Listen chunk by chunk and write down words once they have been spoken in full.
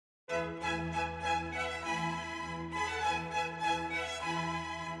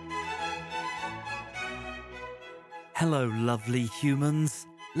Hello, lovely humans.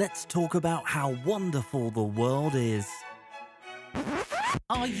 Let's talk about how wonderful the world is.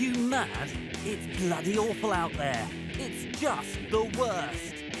 Are you mad? It's bloody awful out there. It's just the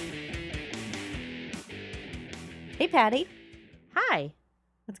worst. Hey, Patty. Hi.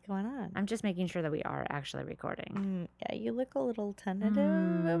 What's going on? I'm just making sure that we are actually recording. Yeah, you look a little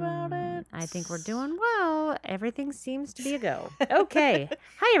tentative about it. I think we're doing well. Everything seems to be a go. Okay.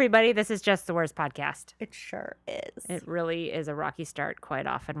 Hi, everybody. This is Just the Worst podcast. It sure is. It really is a rocky start quite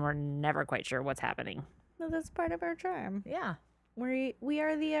often. We're never quite sure what's happening. No, that's part of our charm. Yeah. We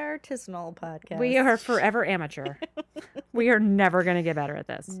are the artisanal podcast. We are forever amateur. We are never going to get better at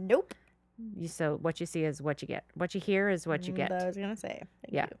this. Nope. So what you see is what you get. What you hear is what you get. I was going to say.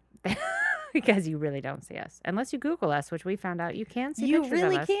 Thank Yeah. you. Because you really don't see us. Unless you Google us, which we found out you can see You pictures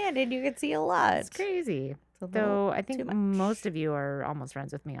really of us. can, and you can see a lot. It's crazy. It's a little Though I too think much. most of you are almost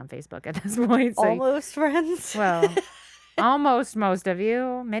friends with me on Facebook at this point. So Almost friends. well, almost most of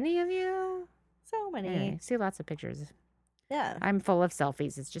you. Many of you. So many. Anyway, see lots of pictures. Yeah. I'm full of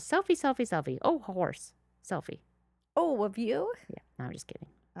selfies. It's just selfie, selfie, selfie. Oh, horse. Selfie. Oh, of you? Yeah, no, I'm just kidding.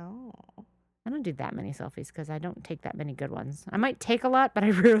 Oh. I don't do that many selfies because I don't take that many good ones. I might take a lot, but I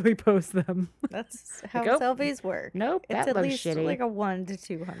rarely post them. That's how oh, selfies work. Nope, It's that at looks least shitty. like a 1 to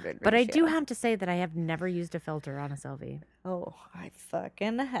 200 But I do ratio. have to say that I have never used a filter on a selfie. Oh, I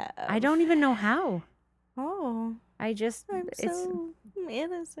fucking have. I don't even know how. Oh, I just, I'm it's, so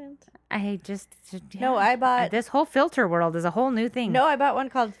innocent. I just, No, yeah. I bought. This whole filter world is a whole new thing. No, I bought one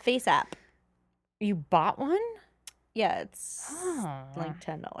called Face App. You bought one? Yeah, it's Oh. like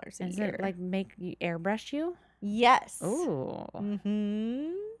 $10 a Is year. it like make you airbrush you? Yes. Ooh,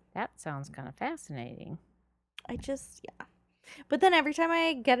 Mm-hmm. that sounds kind of fascinating. Yeah. But then every time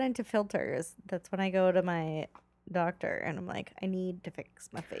I get into filters, that's when I go to my doctor and I'm like, I need to fix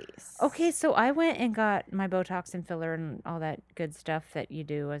my face. Okay, so I went and got my Botox and filler and all that good stuff that you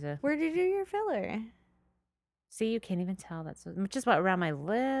do as a. Where did you do your filler? See, you can't even tell. That's just about around my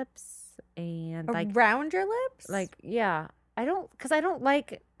lips and Around your lips? yeah. I don't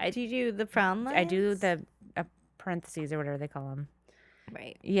like. do you do the frown lines? I do the parentheses or whatever they call them.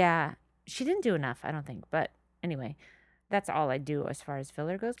 Right. Yeah, she didn't do enough, I don't think. But anyway, that's all I do as far as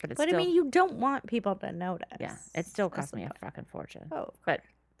filler goes. But it's But still, I mean, you don't want people to notice. yeah, it still That's cost the me a point. fucking fortune. Oh, But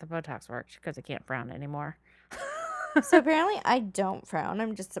the Botox worked because I can't frown anymore. so apparently I don't frown.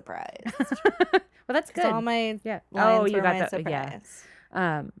 I'm just surprised. Well, that's 'Cause good. all my Yeah. lines Oh, you were got my that. Yeah.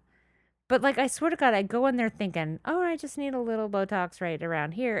 surprise. But like I swear to God, I go in there thinking, oh, I just need a little Botox right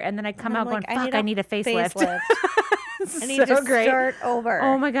around here, and then I come I'm out like, going, fuck, I need a facelift. I need to start over.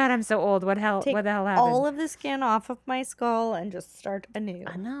 Oh my God, I'm so old. What Take the hell happened? all of the skin off of my skull and just start anew.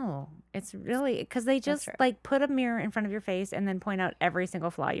 I know. It's really because they just right. like put a mirror in front of your face and then point out every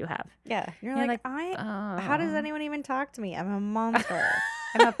single flaw you have. Yeah, you're You're like, like, how does "Oh." anyone even talk to me? I'm a monster.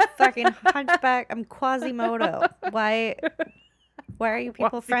 I'm a fucking hunchback. I'm Quasimodo. Why are you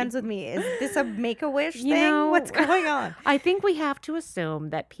people friends with me? Is this a Make-A-Wish You thing? know, What's going on? I think we have to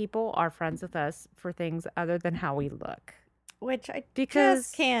assume that people are friends with us for things other than how we look. Which I Because,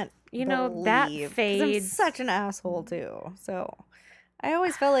 just can't. you know, that believe, 'cause fades. I'm such an asshole too. So I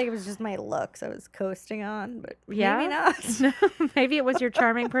always felt like it was just my looks I was coasting on, but Yeah? maybe not. Maybe it was your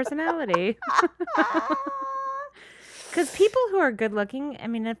charming personality. Because people who are good looking, I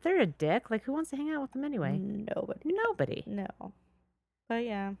mean, if they're a dick, like who wants to hang out with them anyway? Nobody. Nobody. No. But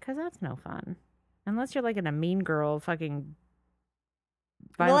yeah. Because that's no fun. Unless you're like in a mean girl fucking.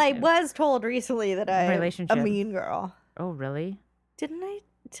 Well, I violent- was told recently that I'm Relationship. a mean girl. Oh, really? Didn't I?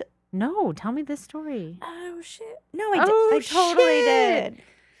 No, tell me this story. Oh shit! No, I, Oh, I totally shit. did.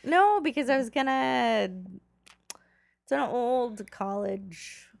 No, because I was gonna. It's an old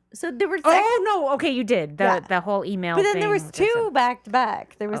college. So there were. Oh, no. Okay, you did. Yeah. The whole email But then thing there was with two back to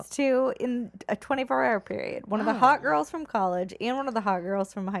back. There was Oh. two in a 24-hour period. One of the Oh. hot girls from college and one of the hot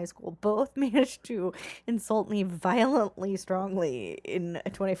girls from high school both managed to insult me violently, strongly in a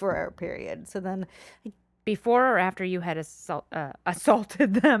 24-hour period. So then Before or after you had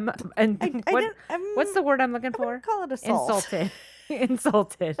assaulted them? And I what, didn't. what's the word I'm looking I for? wouldn't call it assault. Insulted.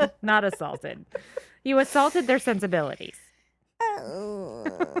 Insulted, not assaulted. You assaulted their sensibilities.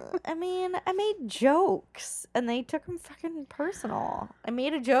 I mean, I made jokes and they took them fucking personal. I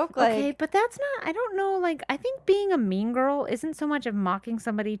made a joke like, Okay, but that's not, I don't know, like, I think being a mean girl isn't so much of mocking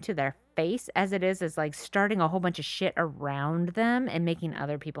somebody to their face as it is like starting a whole bunch of shit around them and making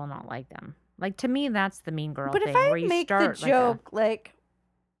other people not like them. Like, to me, that's the mean girl but thing. if I where you make the start joke like,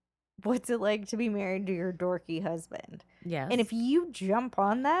 what's it like to be married to your dorky husband? yes. And if you jump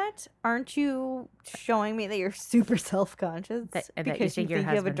on that, aren't you showing me that you're super self-conscious That you because you think your think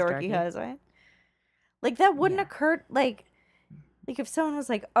you have a husband's dorky dorky? husband? Like that wouldn't Yeah. occur. Like if someone was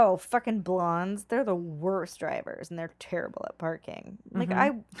like, "Oh, fucking blondes, they're the worst drivers and they're terrible at parking." Like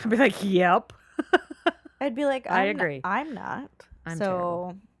Mhm. I'd be like, yep. I'd be like, I "I'm not, agree. I'm not." I'm so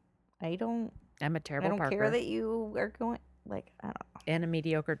terrible. I don't. I'm a I terrible don't parker care that you are going. Like I don't know. and a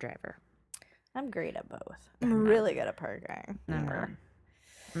mediocre driver. I'm great at both. I'm I'm not. really good at parking. I'm Or-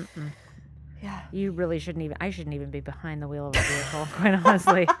 not. Mm-mm. Yeah. You really shouldn't even. I shouldn't even be behind the wheel of a vehicle. Quite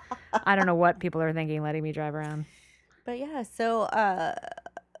honestly, I don't know what people are thinking letting me drive around. But yeah, so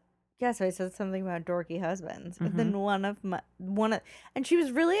so I said something about dorky husbands. And then and she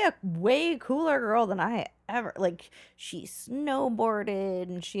was really a way cooler girl than I ever like she snowboarded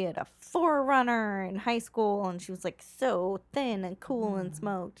and she had a Forerunner in high school and she was like so thin and cool and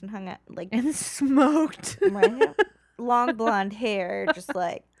smoked and hung out like And smoked. right? Long blonde hair, just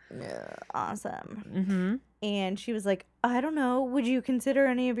like awesome. Mm-hmm. And she was like, I don't know, would you consider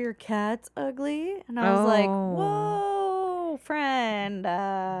any of your cats ugly? And I was like, whoa, friend.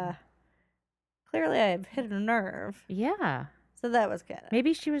 Clearly I've hit a nerve. Yeah. So that was good.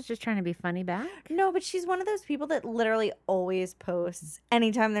 Maybe she was just trying to be funny back. No, but she's one of those people that literally always posts.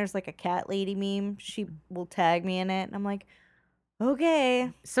 Anytime there's like a cat lady meme, she will tag me in it. And I'm like,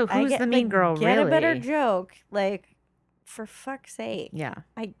 okay. So I who's get, the mean like, girl? Get really? a better joke. Like, for fuck's sake. Yeah.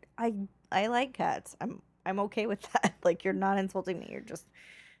 I like cats. I'm okay with that. Like you're not insulting me. You're just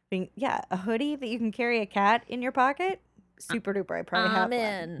being a hoodie that you can carry a cat in your pocket. Super duper. I probably have I'm one.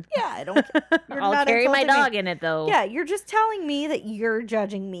 in. Yeah, I don't. You're I'll not carry my insulting me. dog in it though. Yeah, you're just telling me that you're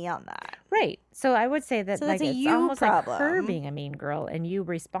judging me on that. Right. So I would say that So like that's a it's you almost like her problem. being a mean girl and you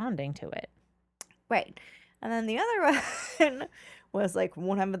responding to it. Right. And then the other one was like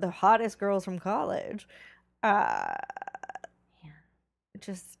one of the hottest girls from college.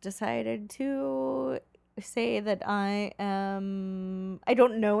 Just decided to say that I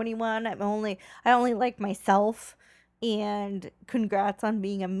don't know anyone. I only like myself, and congrats on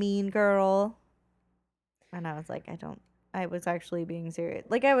being a mean girl. And I was like, I was actually being serious.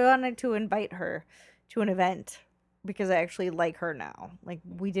 Like I wanted to invite her to an event because I actually like her now. Like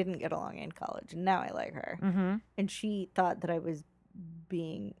we didn't get along in college and now I like her. Mm-hmm. And she thought that I was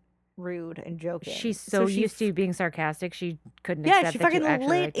being rude and joking. She's so she used to being sarcastic, she couldn't yeah, accept she that you fucking actually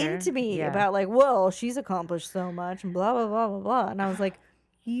lit liked her. into me Yeah. about like, whoa, she's accomplished so much and blah blah blah blah blah. And I was like,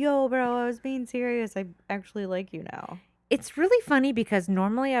 yo, bro, I was being serious. I actually like you now. It's really funny because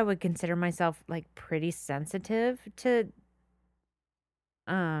normally I would consider myself like pretty sensitive to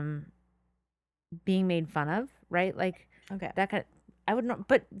being made fun of, right? Like Okay. that kind of, I would not,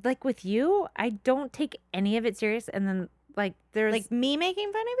 but like with you, I don't take any of it serious. And then like there's Like me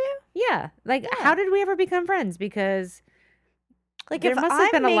making fun of you? yeah, like Yeah. how did we ever become friends? Because Like there if must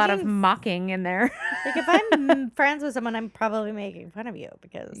have been a lot of making- mocking in there. like if I'm friends with someone, I'm probably making fun of you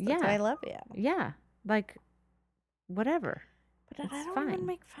because that's why I Yeah. love you. Yeah, like whatever. But I It's don't even fine.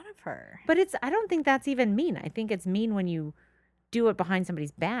 make fun of her. But I don't think that's even mean. I think it's mean when you do it behind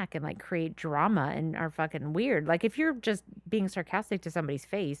somebody's back and like create drama and are fucking weird. Like if you're just being sarcastic to somebody's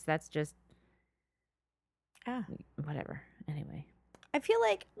face, that's just Yeah. whatever. Anyway. I feel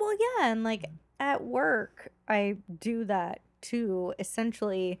like, well, yeah, and like at work, I do that to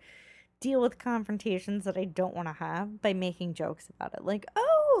essentially deal with confrontations that I don't want to have by making jokes about it. Like,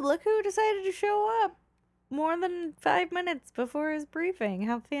 oh, look who decided to show up more than 5 minutes before his briefing.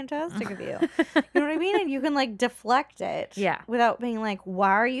 How fantastic of you. You know what I mean? And you can like deflect it Yeah. without being like, why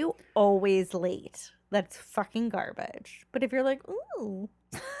are you always late? That's fucking garbage. But if you're like, ooh,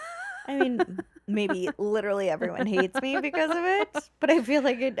 I mean, maybe literally everyone hates me because of it, but I feel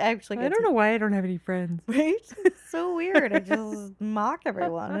like it actually gets why I don't have any friends. right? It's so weird. I just mock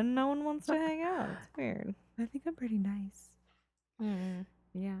everyone and no one wants to hang out. It's weird. I think I'm pretty nice.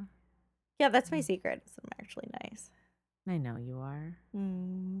 Yeah. Yeah, that's my secret. Is I'm actually nice. I know you are.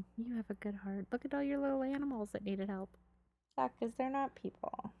 Mm. You have a good heart. Look at all your little animals that needed help. Yeah, because they're not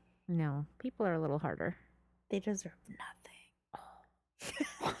people. No, people are a little harder. They deserve nothing.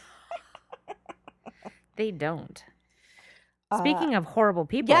 They don't. Speaking of horrible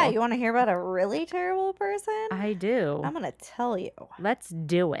people. Yeah, you want to hear about a really terrible person? I do. I'm gonna tell you. Let's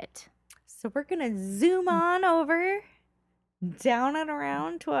do it. So we're gonna zoom on over down and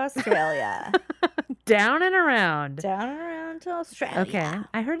around to Australia. Down and around. Down and around to Australia. Okay.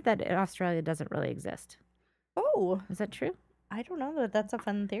 I heard that Australia doesn't really exist. Oh, Is that true? I don't know that that's a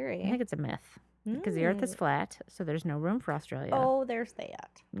fun I theory. think it's a myth because the earth is Mm. flat, so there's no room for Australia. Oh, there's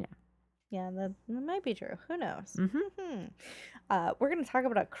that. Yeah. Yeah, that might be true. Who knows? Mhm. We're going to talk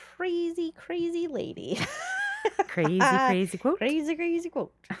about a crazy, crazy lady. Crazy, crazy quote. Crazy, crazy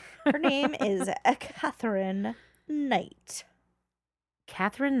quote. Her name is Catherine Knight.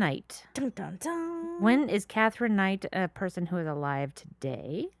 Catherine Knight. Dun, dun, dun. When is Catherine Knight a person who is alive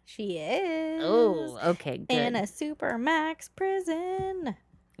today? She is. Oh, okay, good. In a supermax prison.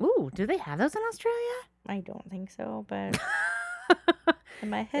 Ooh, do they have those in Australia? I don't think so, but in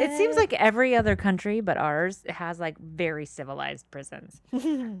my head. It seems like every other country but ours has like very civilized prisons.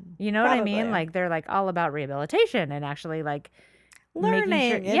 You know what I mean? Probably. Like they're like all about rehabilitation and actually like learning.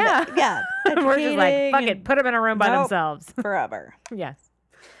 making and- sure. Yeah. Yeah. We're just like, educating fuck it, and put them in a room by Nope. themselves. forever. Yes.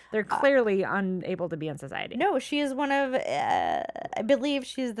 They're clearly unable to be in society. No, she is one of, I believe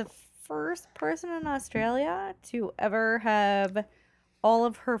she's the first person in Australia to ever have all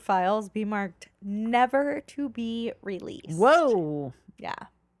of her files be marked never to be released. Whoa. Yeah.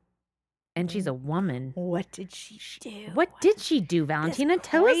 And she's a woman. What did she do? What did she do, Valentina?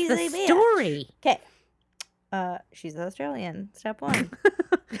 Tell us the crazy bitch. story. Okay. She's Australian. Step 1.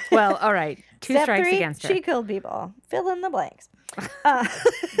 Well, all right. Two Step strikes 3, against her. she killed people. Fill in the blanks. Uh,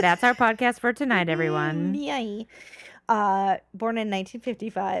 That's our podcast for tonight, everyone. Yay. Born in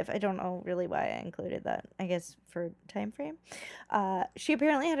 1955. I don't know really why I included that. I guess for time frame. She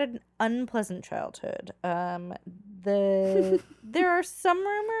apparently had an unpleasant childhood. There are some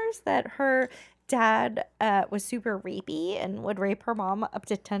rumors that her dad was super rapey and would rape her mom up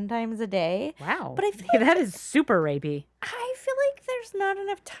to 10 times a day. Wow. But I feel that is super rapey. I feel like there's not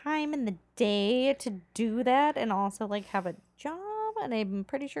enough time in the day to do that and also like have a job. And I'm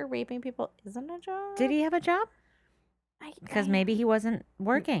pretty sure raping people isn't a job. Did he have a job? Because maybe he wasn't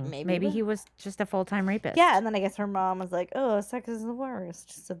working. maybe Maybe the- he was just a full-time rapist. Yeah, and then I guess her mom was like, "Oh, sex is the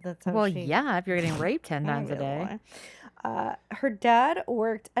worst." So that's how Well, she. yeah, if you're getting raped 10 I times a don't know day. why. Her dad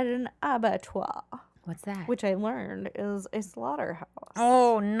worked at an abattoir, What's that? which I learned is a slaughterhouse.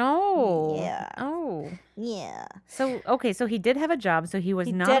 Oh, no. Yeah. Oh. yeah. So, okay, so he did have a job, so he was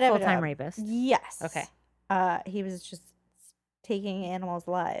He not did a have a full-time job. rapist. Yes. Okay. He was just taking animals'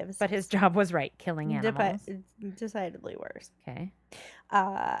 lives. But his job was right, killing animals. Decidedly worse. Okay.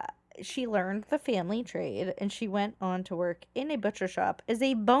 She learned the family trade, and she went on to work in a butcher shop as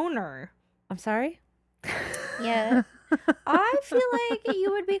a boner. I'm sorry? Yeah. I feel like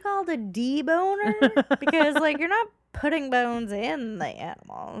you would be called a deboner because, like, you're not putting bones in the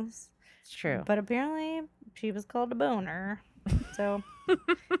animals. It's true. But apparently, she was called a boner. So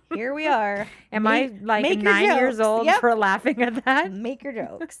here we are. Am Make- I like make your 9 years jokes. old Yep. for laughing at that? Make your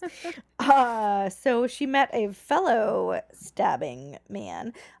jokes. So she met a fellow stabbing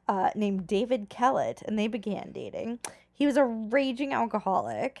man named David Kellett, and they began dating. He was a raging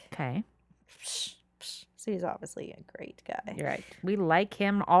alcoholic. Okay. So he's obviously a great guy. You're right. We like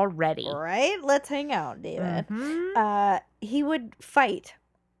him already. Right? Let's hang out, David. Mhm. He would fight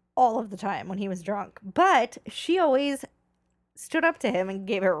all of the time when he was drunk, but she always stood up to him and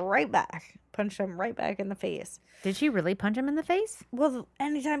gave it right back. Punched him right back in the face. Did she really punch him in the face? Well,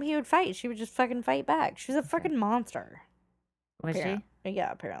 anytime he would fight, she would just fucking fight back. She was a fucking monster. Was Yeah. she?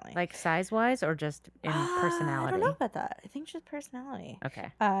 Yeah, apparently. Like size-wise or just in personality? I don't know about that. I think just personality.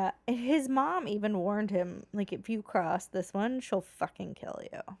 Okay. His mom even warned him, like, if you cross this one, she'll fucking kill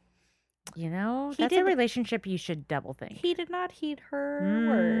you. You know, He that's a did- relationship you should double think. He did not heed her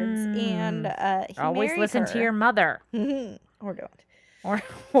words, and he Always married listen to her. your mother. Or don't.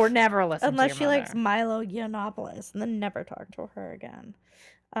 Or never listen Unless to she your likes mother. Milo Yiannopoulos, and then never talk to her again.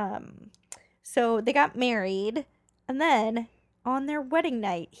 So they got married, and then on their wedding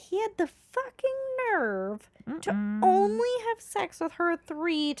night, he had the fucking nerve to Mm-mm. only have sex with her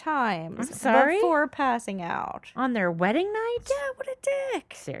 3 times I'm sorry? before passing out. On their wedding night? Yeah, what a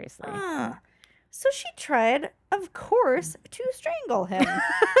dick. Seriously. So she tried, of course, to strangle him.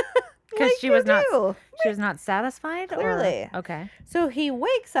 Because Like she was you not do. she was not satisfied? or- Clearly. Okay. So he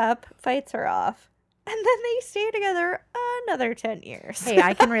wakes up, fights her off, and then they stay together another 10 years. Hey,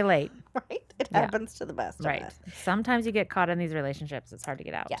 I can relate. Right? It Yeah. happens to the best Right. of us. Sometimes you get caught in these relationships. It's hard to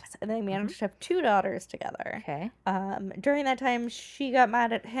get out. Yes, and they managed to have 2 daughters together. Okay. During that time, she got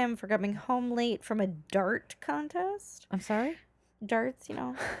mad at him for coming home late from a dart contest. I'm sorry? Darts, you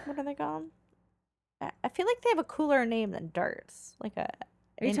know, what are they called? I feel like they have a cooler name than darts. Like a...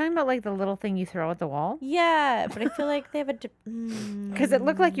 Are you talking about like the little thing you throw at the wall? Yeah, but I feel like they have a... Because it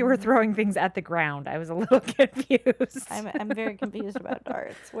looked like you were throwing things at the ground. I was a little confused. I'm very confused about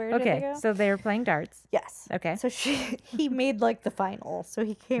darts. Where did they Okay, go? so they were playing darts. Yes. Okay. So he made like the final, so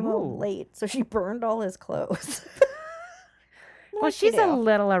he came Ooh. home late. So she burned all his clothes. Well, What'd she she's a do?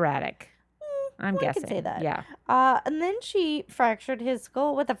 little erratic. I'm I could guessing. say that. Yeah. And then she fractured his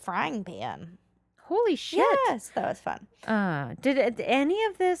skull with a frying pan. Holy shit. Yes, that was fun. Did any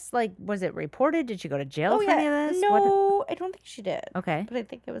of this, like, was it reported? Did she go to jail for any of this? What- No, I don't think she did. Okay. But I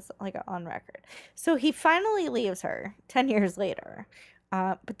think it was like on record. So he finally leaves her 10 years later.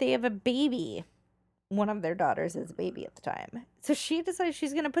 But they have a baby. One of their daughters is a baby at the time. So she decides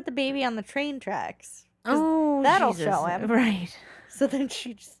she's going to put the baby on the train tracks. 'cause Oh, that'll Jesus. show him. Right. So then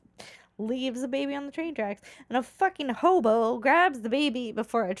she just leaves the baby on the train tracks. And a fucking hobo grabs the baby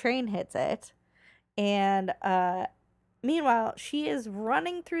before a train hits it. And meanwhile, she is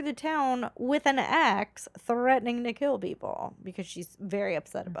running through the town with an axe, threatening to kill people because she's very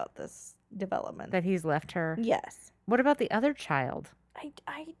upset about this development. That he's left her. Yes. What about the other child?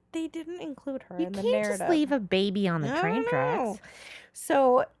 They didn't include her You in the can't narrative. just leave a baby on the I train don't tracks. know.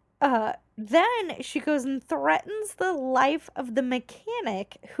 So then she goes and threatens the life of the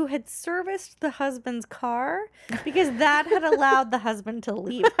mechanic who had serviced the husband's car because that had allowed the husband to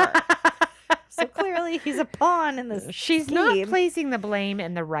leave her. So clearly he's a pawn in this She's not scheme. placing the blame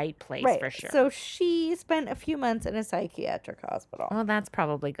in the right place Right. for sure. So she spent a few months in a psychiatric hospital. Well, that's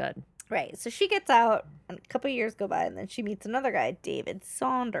probably good. Right. So she gets out, and a couple years go by, and then she meets another guy, David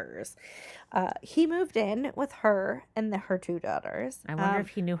Saunders. He moved in with her and her two daughters. I wonder if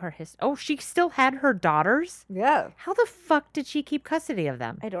he knew her Oh, she still had her daughters? Yeah. How the fuck did she keep custody of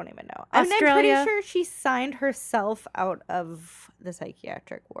them? I don't even know. I mean, I'm Australia. pretty sure she signed herself out of the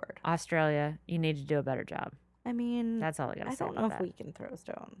psychiatric ward. Australia, you need to do a better job. I mean, That's all I gotta I say don't know about if that. we can throw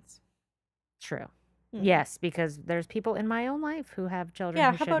stones. True. Hmm. Yes, because there's people in my own life who have children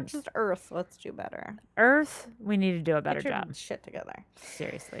Yeah, who how about shouldn't. just Earth? Let's do better. Earth, we need to do a better Get your job. shit together.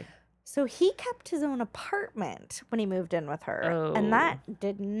 Seriously. So he kept his own apartment when he moved in with her, and Oh. that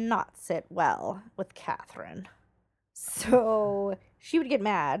did not sit well with Catherine. So she would get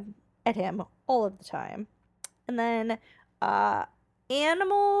mad at him all of the time. And then,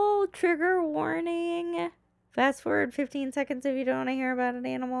 animal trigger warning. Fast forward 15 seconds if you don't want to hear about an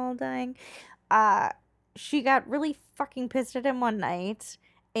animal dying. She got really fucking pissed at him one night,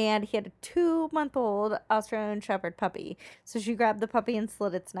 and he had a 2-month-old Australian Shepherd puppy. So she grabbed the puppy and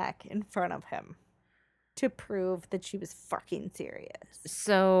slit its neck in front of him to prove that she was fucking serious.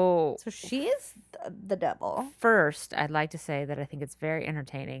 So, So she is the devil. first, I'd like to say that I think it's very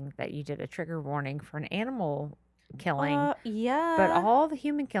entertaining that you did a trigger warning for an animal killing. Yeah. But all the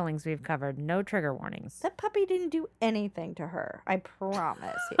human killings we've covered, no trigger warnings. That puppy didn't do anything to her. I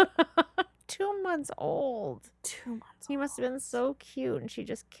promise you. 2 months old. 2 months. He must have been so cute, and she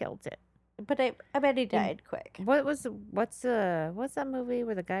just killed it. But I bet he died quick. What's that movie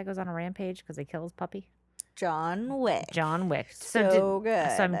where the guy goes on a rampage because they kill his puppy? John Wick. John Wick. So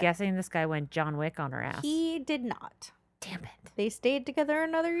good. So I'm guessing this guy went John Wick on her ass. He did not. Damn it. They stayed together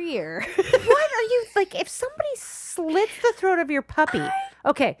another year. What are you like? If somebody slits the throat of your puppy,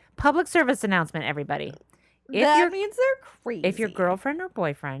 okay. Public service announcement, everybody. If that your means they're crazy. if your girlfriend or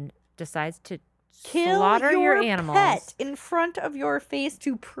boyfriend decides to kill slaughter your animals, pet in front of your face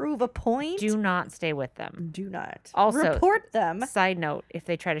to prove a point, do not stay with them. do not. Also, report them. Side note: if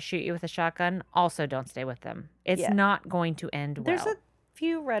they try to shoot you with a shotgun, also don't stay with them. It's Yeah. not going to end well. There's a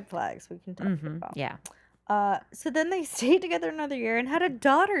few red flags we can talk about. Yeah. So then they stayed together another year and had a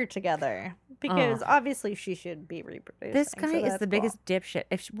daughter together because obviously she should be reproducing. This guy so is that's the cool. biggest dipshit.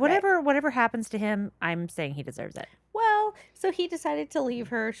 If whatever happens to him, I'm saying he deserves it. Well, so he decided to leave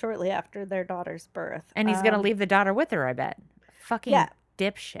her shortly after their daughter's birth, And he's gonna leave the daughter with her, I bet. Fucking yeah.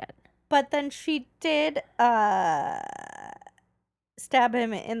 dipshit. But then she did stab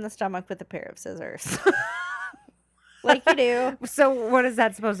him in the stomach with a pair of scissors. Like you do. So what is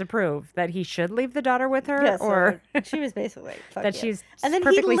that supposed to prove? That he should leave the daughter with her, Yeah, so or she was basically like, fuck that you. she's And then he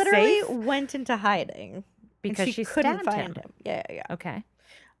perfectly literally safe went into hiding and because she she couldn't stabbed find him. Yeah. Okay.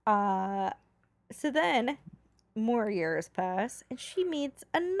 So then more years pass and she meets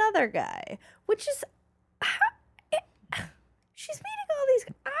another guy, which is she's meeting all these.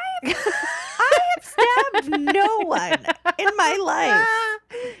 I have stabbed no one in my life.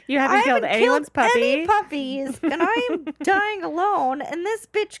 You haven't killed anyone's puppy. Any puppies, and I am dying alone. And this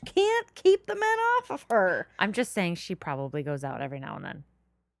bitch can't keep the men off of her. I'm just saying she probably goes out every now and then.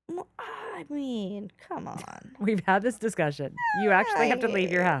 Well, I mean, come on. We've had this discussion. You actually have to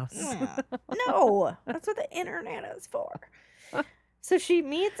leave your house. Yeah. No, that's what the internet is for. So she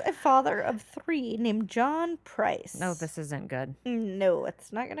meets a father of 3 named John Price. No, this isn't good. No,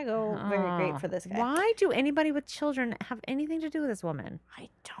 it's not going to go very great for this guy. Why do anybody with children have anything to do with this woman? I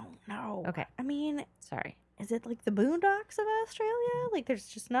don't know. Okay. I mean, Sorry. is it like the Boondocks of Australia? Like there's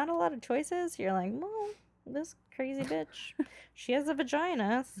just not a lot of choices. You're like, well, this crazy bitch, she has a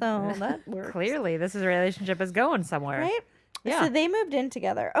vagina, so that works. Clearly, this relationship is going somewhere. Right? Yeah. So they moved in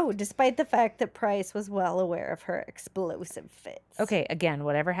together. Oh, despite the fact that Price was well aware of her explosive fits. Okay, again,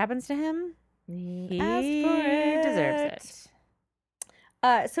 whatever happens to him, he Ask for deserves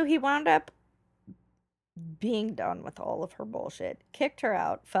it. So he wound up being done with all of her bullshit, kicked her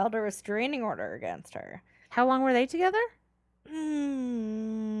out, filed a restraining order against her. How long were they together?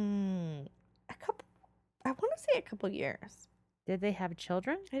 A couple, I want to say a couple years. Did they have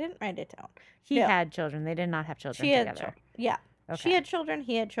children? I didn't write it down. He No. had children. They did not have children She had together. children. Yeah. She Okay. had children.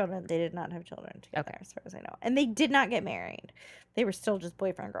 He had children. They did not have children together, Okay. as far as I know. And they did not get married. They were still just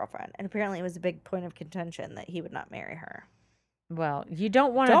boyfriend, girlfriend. And apparently it was a big point of contention that he would not marry her. Well, you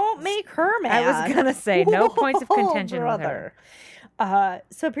don't want to. Don't make her mad. I was gonna say no points of Whoa, contention with her.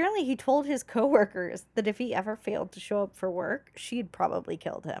 So apparently he told his coworkers that if he ever failed to show up for work, she'd probably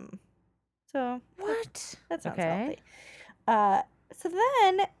killed him. So What? that sounds Okay. healthy. So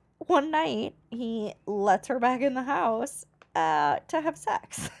then one night he lets her back in the house to have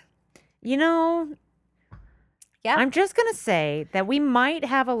sex. You know, Yeah. I'm just going to say that we might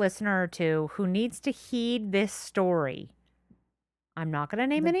have a listener or two who needs to heed this story. I'm not going to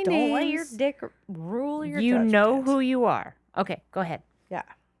name But any don't names. let your dick rule your You know judgment. who you are. Okay, go ahead. Yeah.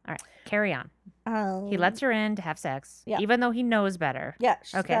 All right, carry on. He Um, lets her in to have sex, yeah. even though he knows better. Yeah,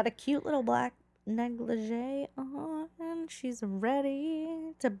 she's Okay. got a cute little black negligee on, and she's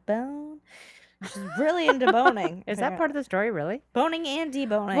ready to bone. She's really into boning. Is that part of the story, really? boning and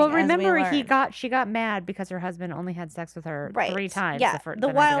deboning? Well, as we remember learned. she got mad because her husband only had sex with her right 3 times. Yeah, the the night they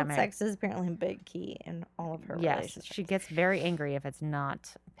got wild married. sex is apparently a big key in all of her Yes, relationships. she gets very angry if it's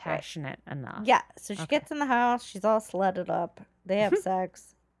not passionate enough. Yeah, so she Okay. gets in the house. She's all slutted up. They have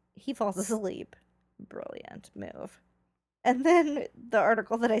sex. He falls asleep. Brilliant move. And then the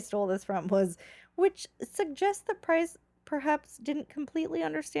article that I stole this from was, which suggests that Price perhaps didn't completely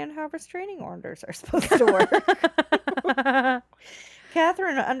understand how restraining orders are supposed to work.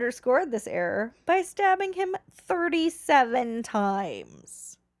 Catherine underscored this error by stabbing him 37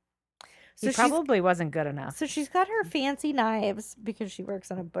 times. He she's- probably wasn't good enough. So she's got her fancy knives because she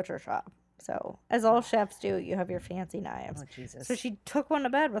works in a butcher shop. So, as all chefs do, you have your fancy knives. Oh, Jesus. So she took one to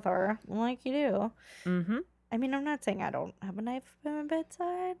bed with her, like you do. Mm-hmm. I mean, I'm not saying I don't have a knife by my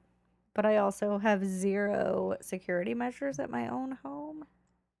bedside, but I also have 0 security measures at my own home.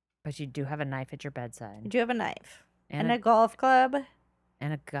 But you do have a knife at your I bedside. do have a knife and And a golf club.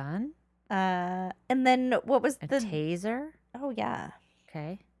 and a gun? And then what was A the? taser? Oh yeah,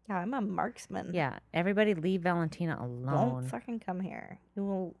 Okay. yeah. I'm a marksman. Yeah. Everybody leave Valentina Don't alone. fucking come here. You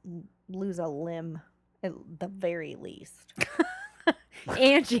will lose a limb at the very least.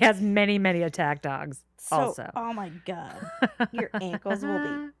 And she has many, many attack dogs So, also. oh my god, your ankles will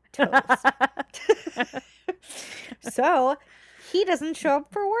be toast. So he doesn't show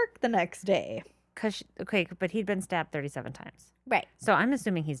up for work the next day. Okay, but he'd been stabbed 37 times. Right. So I'm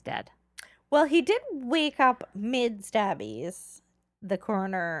assuming he's dead. Well, he did wake up mid stabbies. The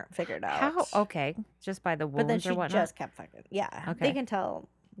coroner figured out. How? Okay. Just by the wounds But then she or whatnot? just kept fucking. Yeah. Okay. They can tell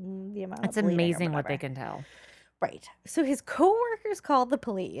the amount. It's of bleeding or amazing what they whatever. can tell. Right. So his coworkers called the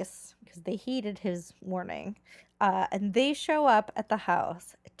police because they heeded his warning, and they show up at the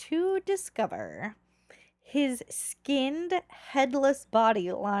house to discover his skinned, headless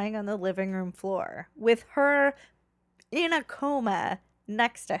body lying on the living room floor with her in a coma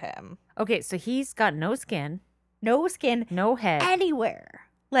next to him. Okay, so he's got no skin, No skin no head. anywhere.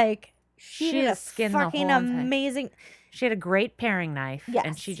 Like she She did a has skin the fucking whole time. amazing. She had a great paring knife, and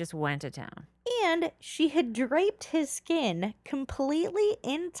Yes. she just went to town. And she had draped his skin completely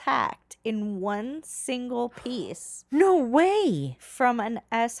intact in one single piece No way. from an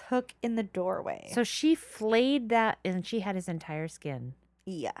S hook in the doorway. So she flayed that, and she had his entire skin.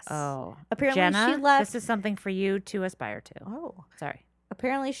 yes. Oh, Apparently Jenna, she left. this is something for you to aspire to. Oh. Sorry.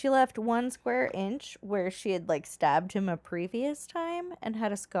 Apparently she left 1 square inch where she had like stabbed him a previous time and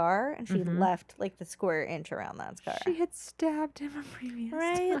had a scar, and she Mhm. left like the square inch around that scar. She had stabbed him a previous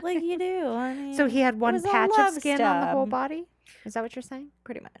Right, time. like you do. I mean, So he had one was a patch of love skin on the whole stab. body? Is that what you're saying?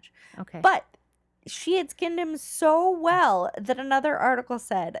 pretty much. Okay. But she had skinned him so well that another article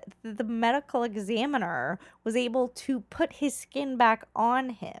said that the medical examiner was able to put his skin back on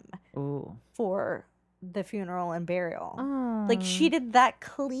him Ooh. for the funeral and burial. Oh. Like she did that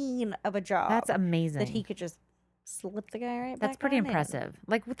clean of a job. That's amazing. that he could just slip the guy right back. That's pretty on in. impressive.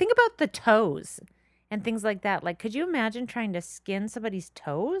 Like, think about the toes and things like that. Like, could you imagine trying to skin somebody's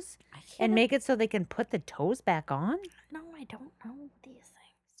toes I and can't- make it so they can put the toes back on? No, I don't know these things.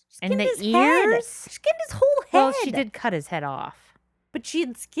 She And skinned the his head. ears? She skinned his whole head. Well, she did cut his head off. but she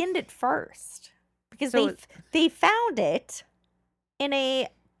had skinned it first because So they found it in a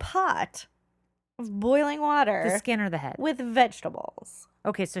pot of boiling water The skin or the head? with vegetables.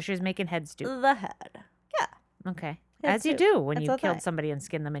 Okay, so she was making head stew. The head. Yeah. Okay. Head As you stew. do when That's you the killed thing. somebody and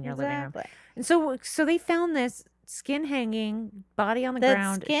skinned them in your living room. Exactly. And so they found this skin hanging, body on the The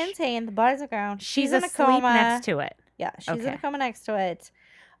ground. skin's hanging, the body's on the ground. She's in a asleep coma. next to it. Yeah, she's in a Okay. coma next to it.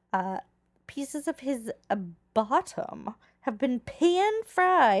 Pieces of his bottom have been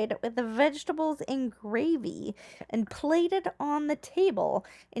pan-fried with the vegetables and gravy and plated on the table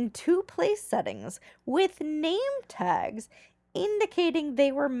in 2 place settings with name tags indicating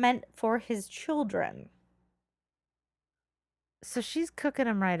they were meant for his children. So she's cooking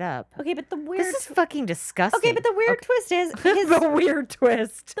him right up. Okay, but the weird This is fucking disgusting. Okay, but the weird twist is his the weird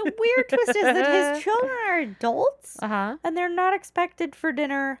twist. the weird twist is that his children are adults Uh-huh. and they're not expected for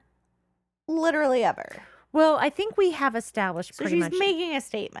dinner literally ever. Well, I think we have established So pretty she's much, making a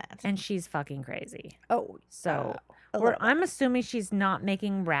statement. and she's fucking crazy. Oh, So a or little bit. I'm assuming she's not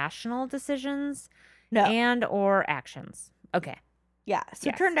making rational decisions No. and or actions. Okay. Yeah. So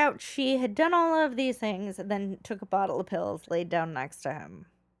it Yes. turned out she had done all of these things and then took a bottle of pills, laid down next to him.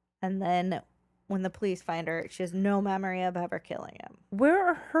 And then when the police find her, she has no memory of ever killing him. Where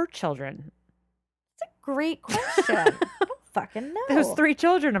are her children? It's a great question. I don't fucking know. Those 3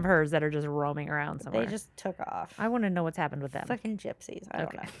 children of hers that are just roaming around somewhere. They just took off. I want to know what's happened with them. Fucking gypsies. I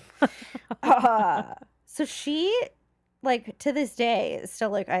don't Okay. know. So she, like, to this day, is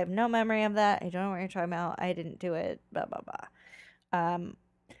still like, I have no memory of that. I don't know what you're talking about. I didn't do it. Blah, blah, blah.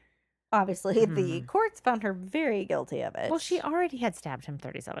 Obviously, the courts found her very guilty of it. Well, she already had stabbed him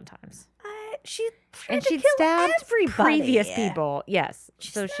 37 times. She tried And to she'd kill stabbed everybody. previous people. Yes.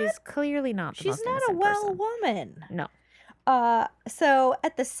 She's So not- she's clearly not the She's most not a innocent well person. woman. No. So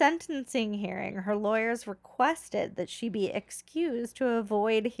at the sentencing hearing, her lawyers requested that she be excused to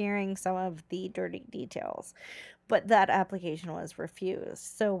avoid hearing some of the dirty details, but that application was refused.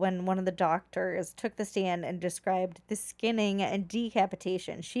 So when one of the doctors took the stand and described the skinning and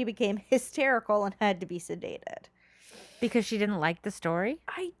decapitation, she became hysterical and had to be sedated. Because she didn't like the story?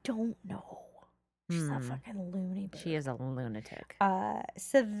 I don't know. She's a Hmm. fucking loony bin. She is a lunatic.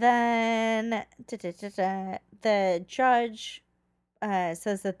 So then the judge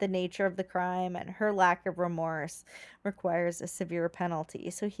says that the nature of the crime and her lack of remorse requires a severe penalty.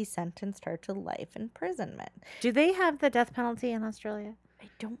 So he sentenced her to life imprisonment. Do they have the death penalty in Australia? I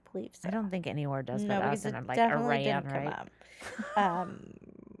don't believe so. I don't think anywhere does No, but because us it and like definitely Iran, didn't come right? up.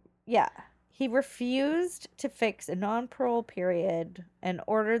 Yeah. He refused to fix a non-parole period and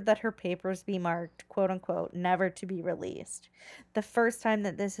ordered that her papers be marked, quote unquote, never to be released. The first time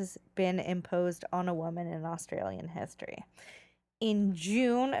that this has been imposed on a woman in Australian history. In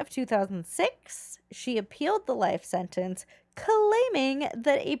June of 2006, she appealed the life sentence, claiming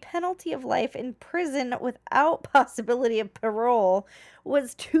that a penalty of life in prison without possibility of parole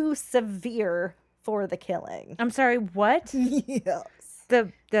was too severe for the killing. I'm sorry, what? Yes.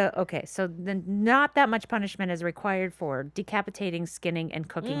 Okay, so then not that much punishment is required for decapitating, skinning, and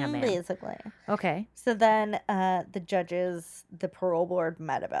cooking a man. Basically. Okay. So then the parole board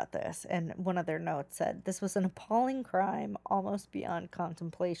met about this, and one of their notes said, this was an appalling crime almost beyond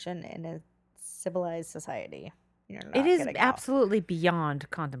contemplation in a civilized society. You're not It is getting out. absolutely beyond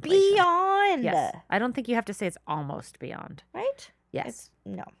contemplation. Beyond! Yes. I don't think you have to say it's almost beyond. Right? Yes.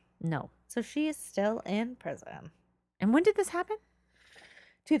 No. No. So she is still in prison. And when did this happen?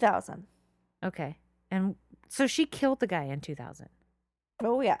 2000. Okay. And so she killed the guy in 2000.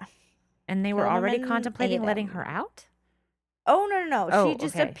 Oh, yeah. And they were Killed him already and contemplating ate letting him. her out? Oh, no. Oh, She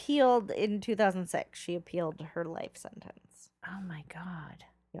just okay. appealed in 2006. She appealed her life sentence. Oh my God.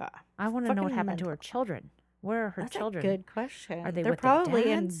 Yeah. I want to know what Fucking happened to her mental. children. Where are her That's children? a good question. Are they They're with their probably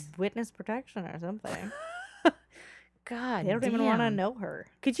dads? in witness protection or something. God. They don't even want to damn. know her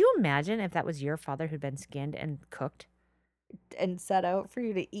Could you imagine if that was your father who'd been skinned and cooked? and set out for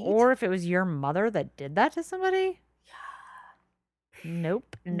you to eat. Or if it was your mother that did that to somebody?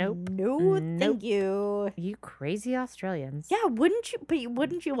 Nope. No, Nope. thank you. You crazy Australians. Yeah,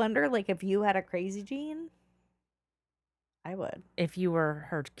 wouldn't you wonder, like, if you had a crazy gene? I would. If you were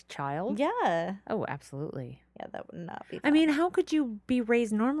her child? Yeah. Oh, absolutely. Yeah, that would not be I mean, fun. how could you be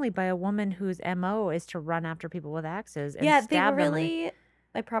raised normally by a woman whose MO is to run after people with axes and Yeah, they stab them? really.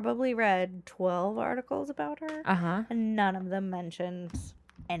 I probably read 12 articles about her, Uh-huh. and none of them mentioned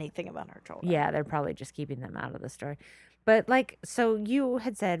anything about her children. Yeah, they're probably just keeping them out of the story. But like, so you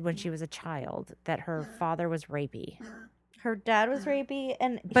had said when she was a child that her father was rapey, Her dad was rapey,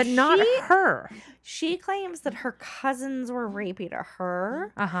 and but not her. She claims that her cousins were rapey to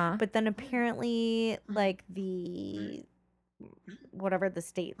her, Uh-huh. but then apparently, like, whatever the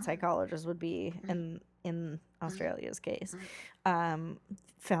state psychologist would be in Australia's case,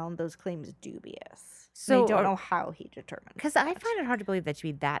 found those claims dubious. So So I don't are- know how he determined. Because I that. find it hard to believe that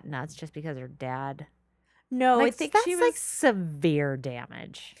she'd be that nuts just because her dad. No, I Like, think that's she was. like severe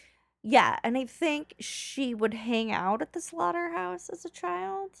damage. Yeah, and I think she would hang out at the slaughterhouse as a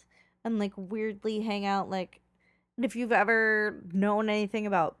child and like weirdly hang out like and if you've ever known anything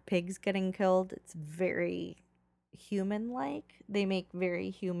about pigs getting killed, it's very human like. They make very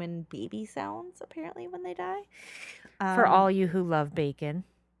human baby sounds apparently when they die. For all you who love bacon.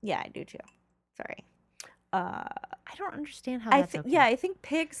 Yeah, I do too. Sorry. I don't understand how I that's think okay. yeah, I think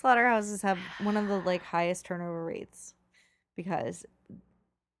pig slaughterhouses have one of the like highest turnover rates because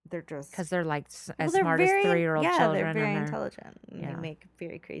they're just Because they're like as they're smart very, as 3-year-old yeah, children. they're very and intelligent and they yeah. make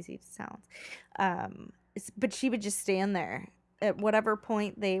very crazy sounds. But she would just stand there at whatever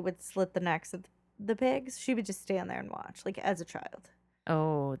point they would slit the necks of the pigs. She would just stand there and watch, like as a child,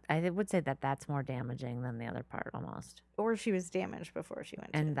 Oh, I would say that that's more damaging than the other part almost. or she was damaged before she went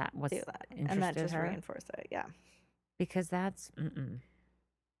And to that was do that, and that interested just her reinforced it. Yeah, because that's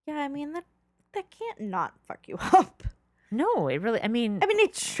yeah. I mean that can't not fuck you up. no, it really. I mean,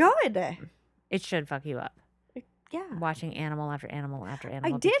 it should. it should fuck you up Yeah. watching animal after animal after I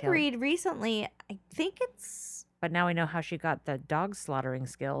animal. be did killed. read recently. I think it's. But now we know how she got the dog slaughtering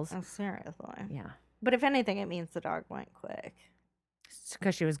skills. Oh, seriously. Yeah, But if anything, it means the dog went quick.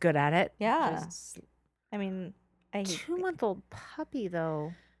 because she was good at it. Yeah. Just I mean, I hate 2-month-old puppy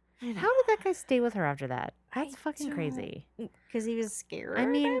though. I know. How did that guy stay with her after that? I That's fucking don't- crazy. Because he was scared. I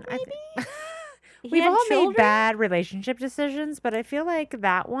mean, maybe He we've had all made children? bad relationship decisions, but I feel like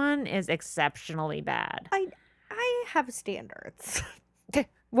that one is exceptionally bad. I have standards.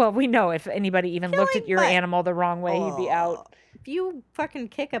 Well, we know if anybody even looked at Killing your my- animal the wrong way, he'd be out. Oh, if you fucking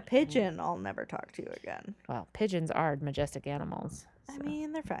kick a pigeon, I'll never talk to you again. Well, pigeons are majestic animals. I so.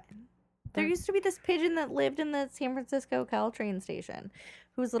 mean, they're fine. There They're- used to be this pigeon that lived in the San Francisco Caltrain station,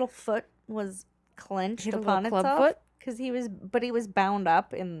 whose little foot was clenched He had a upon little itself clubfoot? because he was bound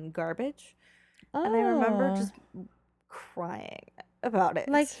up in garbage, and I remember Oh. just crying about it.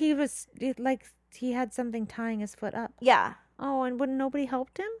 like he had something tying his foot up. yeah, Oh, and wouldn't nobody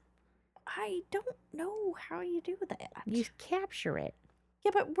helped him? I don't know how you do that. You capture it. Yeah,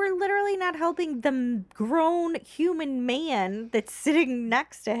 but we're literally not helping the grown human man that's sitting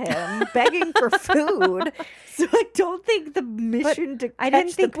next to him begging for food. So I don't think the mission to catch I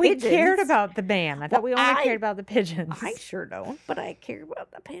didn't think the we cared pigeons- about the man. I thought we Well, only I- cared about the pigeons. I sure don't, but I care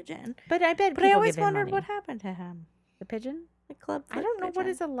about the pigeon. but I bet But I people always give him wondered money. what happened to him. The pigeon? The club. I don't know what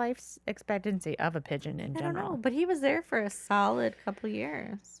is a life expectancy of a pigeon in I don't general. know, but he was there for a solid couple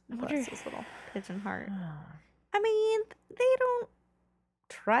years. I wonder- Bless his little pigeon heart. I mean, they don't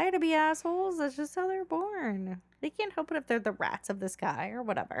try to be assholes. That's just how they're born. They can't help it if they're the rats of the sky or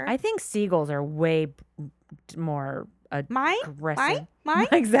whatever. I think seagulls are way more Mine? aggressive. Mine?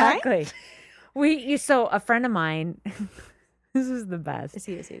 Exactly. So a friend of mine, this is the best. Is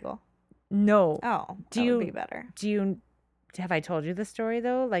he a seagull? No. Oh, Do that you- would be better. Have I told you the story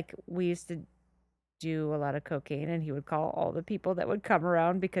though? Like we used to do a lot of cocaine and he would call all the people that would come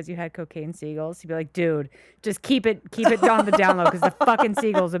around because you had cocaine seagulls. He'd be like, dude, just keep it on the down low because the fucking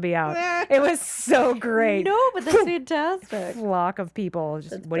seagulls would be out. It was so great. No, but that's fantastic. Flock of people.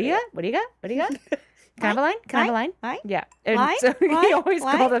 Just That's what do you got? What do you got? What do you got? Can I have a line? Can I have a line? Line? Yeah. And Line? so he Line? always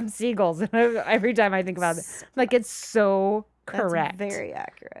Line? called them seagulls. And every time I think about it, like it's so correct. That's very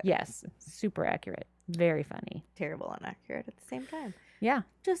accurate. Yes. Super accurate. Very funny. Terrible and accurate at the same time. Yeah.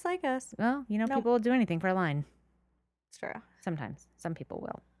 Just like us. Well, No. people will do anything for a line. It's true. Sometimes. Some people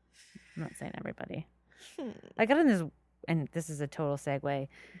will. I'm not saying everybody. Hmm. I got in this, and this is a total segue,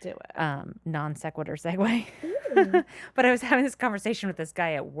 Do it. non sequitur segue. Ooh. But I was having this conversation with this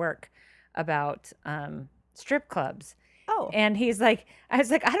guy at work about strip clubs. Oh. And he's like, I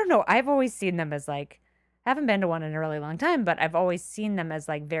was like, I don't know. I've always seen them as like, I haven't been to one in a really long time, but I've always seen them as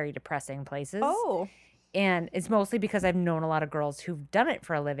like very depressing places. Oh. And it's mostly because I've known a lot of girls who've done it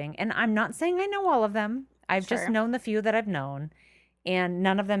for a living. And I'm not saying I know all of them. I've just Sure. known the few that I've known. And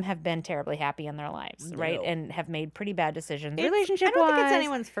none of them have been terribly happy in their lives, right? No. And have made pretty bad decisions, It's- relationship I don't think it's wise.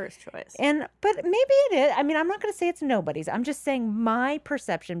 anyone's first choice. But maybe it is. I mean, I'm not going to say it's nobody's. I'm just saying my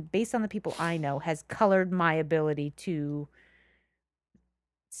perception, based on the people I know, has colored my ability to,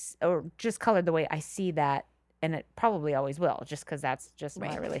 or just colored the way I see that, and it probably always will, just because that's just my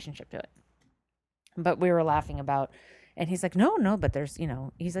Right. relationship to it. But we were laughing about, and he's like, no, but there's,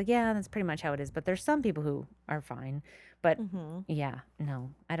 he's like, yeah, that's pretty much how it is. But there's some people who are fine. But Mm-hmm. yeah,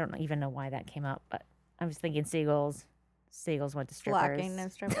 no, I don't even know why that came up. But I was thinking seagulls. Seagulls went to strippers. Flocking to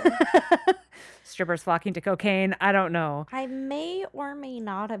strippers. Strippers flocking to cocaine. I don't know. I may or may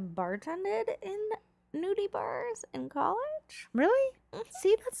not have bartended in nudie bars in college. Really? Mhm.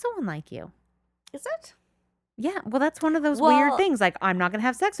 See, that's so unlike you. Is it? Yeah, well, that's one of those weird Well- things. Like, I'm not gonna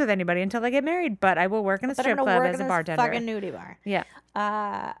have sex with anybody until I get married, but I will work in a But I'm strip gonna club work as in a this bartender. fucking nudie bar. Yeah.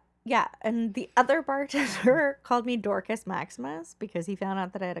 Yeah, and the other bartender called me Dorcas Maximus because he found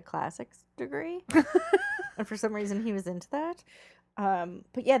out that I had a classics degree. And for some reason he was into that.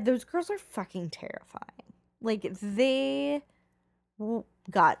 But yeah, those girls are fucking terrifying. Like they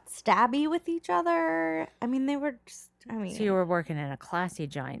got stabby with each other. I mean, they were just. I mean, So you were working in a classy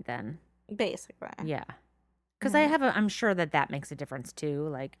joint then. basically. Yeah. Because Mhm. I'm sure that makes a difference too.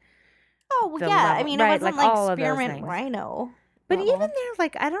 Like, Oh well, the yeah. I level- mean, right, it wasn't like like all of those spearmint things. rhino. but even level. there,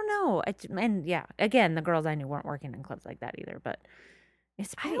 like, I don't know. And yeah, again, the girls I knew weren't working in clubs like that either. But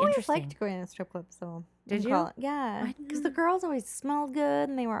it's I pretty always interesting. liked going to strip clubs though. Did in you? college. Yeah, I because the didn't- girls always smelled good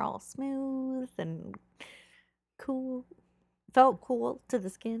and they were all smooth and cool. Felt cool to the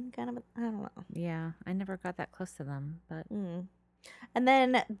skin, kind of. I don't know. Yeah, I never got that close to them. But Mm. And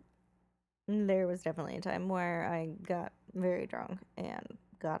then there was definitely a time where I got very drunk and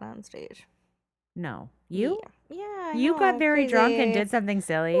got on stage. no, you Yeah, I you got know, very drunk and crazy. did something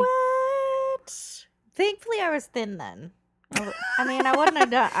silly. What? Thankfully, I was thin then. I mean, I wouldn't have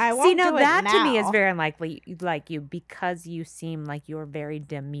done. I won't See, now do it that to me is now. very unlikely, like you, because you seem like you're very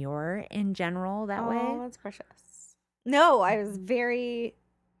demure in general that Oh, way. that's precious. No, I was very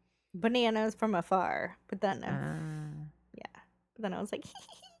bananas from afar, but then but then I was like,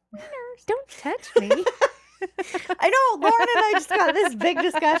 wieners. Don't touch me. I know, Lauren and I just got this big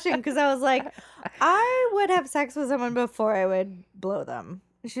discussion because I was like, I would have sex with someone before I would blow them.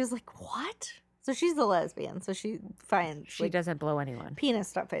 And she was like, what? So she's a lesbian, so she finds She like doesn't blow anyone. penis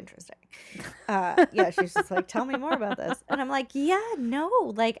stuff interesting. Yeah, she's just like, tell me more about this. And I'm like, yeah, no,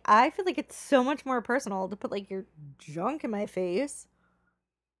 like I feel like it's so much more personal to put like your junk in my face,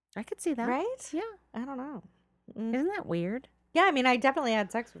 I could see that. right? Yeah. I don't know. Mm. Isn't that weird? Yeah, I mean, I definitely had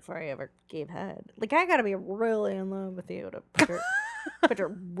sex before I ever gave head. Like, I gotta be really in love with you to put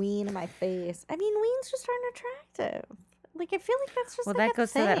your ween in my face. I mean, weens just aren't attractive. Like, I feel like that's just Well, like that a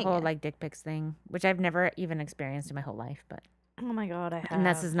goes to that whole thing. like dick pics thing, which I've never even experienced in my whole life. But Oh my god, I have. and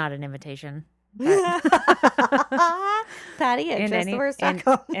this is not an invitation. Patty at in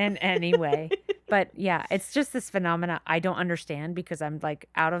justtheworst.com. in any way. But yeah, it's just this phenomena I don't understand because I'm like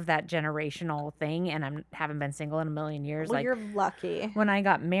out of that generational thing, and I haven't been single in a million years. Well, Like you're lucky. when I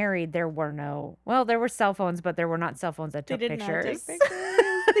got married, there were cell phones, but there were not cell phones that They took did not pictures. take pictures.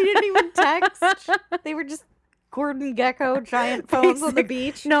 They didn't even text. They were just Gordon Gecko giant phones on the Basic-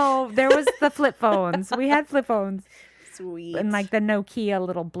 beach. No, there was the flip phones. We had flip phones Sweet. and like the Nokia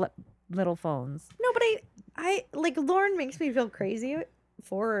little phones. No, but I like Lauren makes me feel crazy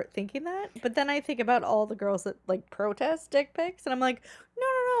for thinking that. But then I think about all the girls that like protest dick pics, and I'm like,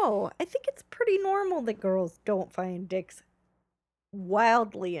 no. I think it's pretty normal that girls don't find dicks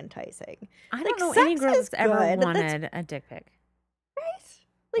wildly enticing, I Like, don't know any sex girl is that's ever good. That's- wanted a dick pic,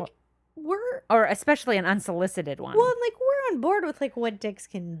 right? Like we're or especially an unsolicited one. well, like we're on board with like what dicks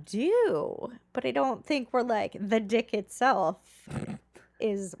can do, but I don't think we're like the dick itself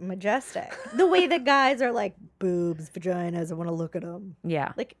is majestic. The way that guys are like boobs, vaginas, I want to look at them.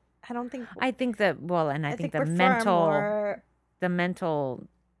 Yeah, Like I don't think. I think that. Well, and I think the we're far mental, more-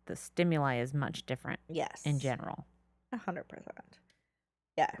 the stimuli is much different yes, in general. 100%.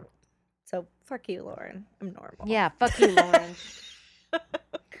 Yeah. So fuck you, Lauren. I'm normal. Yeah, fuck you, Lauren.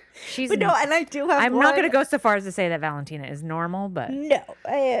 She's. But no, and I do have. I'm not one- going to go so far as to say that Valentina is normal, but No,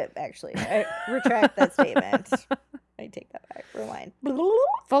 I retract that statement. I take that back. Rewind.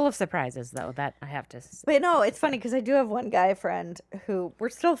 full of surprises, though. That I have to. But no, it's funny because I do have one guy friend who we're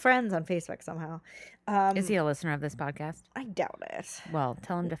still friends on Facebook somehow. Is he a listener of this podcast? I doubt it. Well,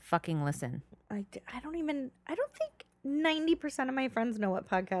 tell him to fucking listen. I don't think 90% of my friends know what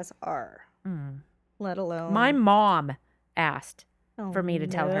podcasts are, let alone My mom asked Oh, for me to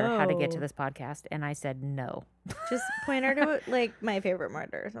tell her how to get to no. this podcast, and I said no. Just point her to like my favorite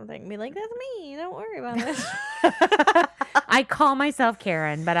murder or something. Be like, that's me. Don't worry about it. I call myself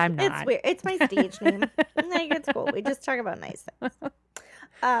Karen, but I'm not. It's weird. It's my stage name. Like it's cool. We just talk about nice things.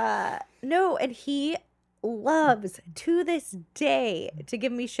 No, and he loves to this day to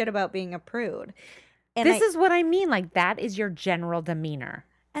give me shit about being a prude. And This is what I mean. Like, that is your general demeanor.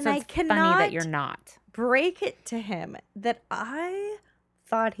 And So I it's funny cannot that you're not. break it to him that I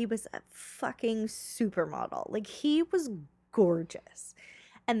thought he was a fucking supermodel. Like he was gorgeous.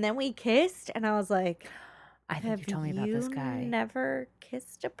 And then we kissed and I was like, I think you told me about this guy. never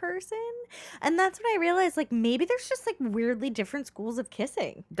kissed a person? And that's when I realized like maybe there's just like weirdly different schools of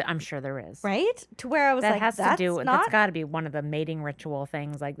kissing, I'm sure there is. right? To where I was That like, has to that's do. not That's got to be one of the mating ritual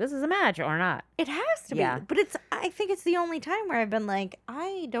things. Like, this is a match or not. it has to Yeah. be. But I think it's the only time where I've been like,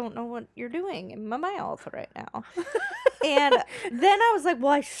 I don't know what you're doing in my mouth right now. And then I was like,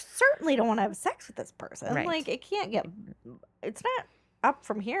 well, I certainly don't want to have sex with this person. Right. Like, it can't get, it's not up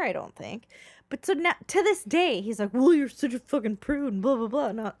from here, I don't think. But so now, to this day, he's like, well, you're such a fucking prude and blah, blah,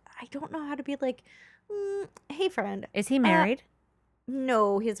 blah. No, I don't know how to be like, hey, friend. Is he married?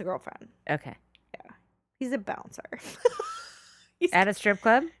 No, he has a girlfriend. Okay. He's a bouncer. At a strip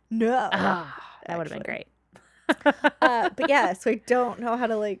club? No. That would have been great. But yeah, so I don't know how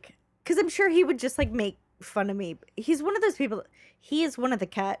to like, because I'm sure he would just like make fun of me. He's one of those people. He is one of the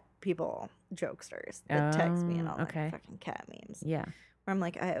cat people jokesters that text me and all okay. that fucking cat memes. Yeah. Where I'm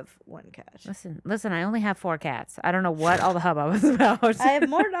like, I have one cat. Listen, I only have 4 cats. I don't know what all the hubbub was about. I have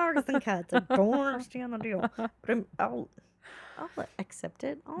more dogs than cats. I don't understand the deal. But I'll accept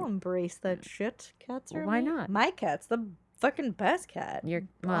it. I'll embrace that shit. Cats are Why me. not? My cat's the fucking best cat. You're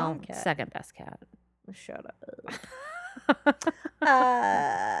Bomb cat. second best cat. Shut up.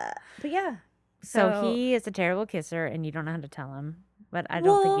 But yeah. So he is a terrible kisser, and you don't know how to tell him. But I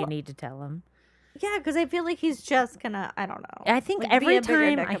don't think you need to tell him. Yeah, because I feel like he's just gonna, I don't know. I think like, every be a bigger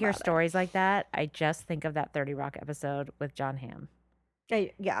time dick I hear about it. stories like that, I just think of that 30 Rock episode with John Hamm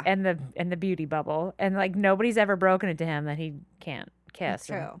Yeah, and the beauty bubble, and like nobody's ever broken it to him that he can't kiss. that's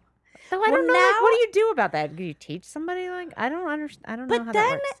true. So I don't know. Like, what do you do about that? Do you teach somebody? Like I don't understand. I don't know how But that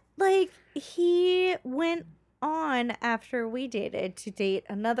then, works. like, he went on after we dated to date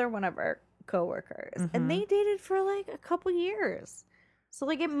another one of our coworkers, Mhm. and they dated for like a couple years. So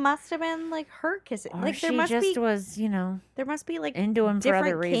like, it must have been like her kissing. Or Like she there must just be was, there must be like into him for other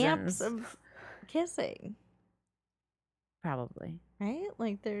different camps reasons. of kissing, Probably. right?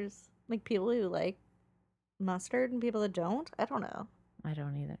 Like there's like people who like mustard and people that don't. I don't know. I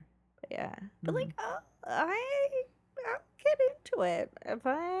don't either. But yeah, but like I'll get into it if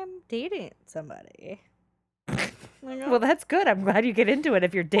I'm dating somebody. Well, that's good. I'm glad you get into it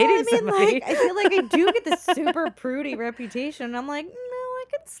if you're dating somebody. Like, I feel like I do get this super prudy reputation. I'm like, no, I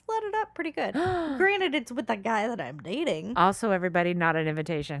can slut it up pretty good. Granted, it's with the guy that I'm dating. Also, everybody, not an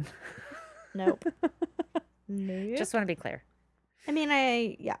invitation. Nope. Nope. Just want to be clear. I mean,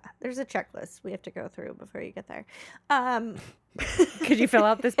 there's a checklist we have to go through before you get there. Could you fill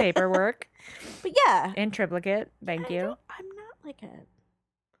out this paperwork But yeah. in triplicate? Thank you. I'm not like a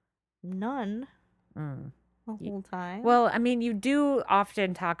nun Mm. the whole time. Well, I mean, you do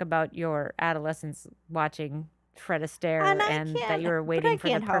often talk about your adolescence watching Fred Astaire And I and that can't- you were but waiting I for the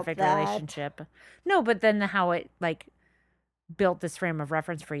can't help perfect that. relationship. No, but then how it like built this frame of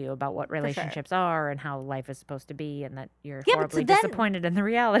reference for you about what sure. relationships are and how life is supposed to be and that you're Yeah, but horribly so then- disappointed in the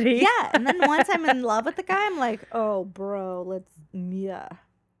reality. yeah, and then once I'm in love with the guy, I'm like, oh, bro, yeah.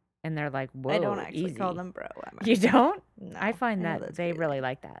 And they're like, whoa, I don't actually call easy. them bro. Am I? You don't? No, I find know that that's they weird. really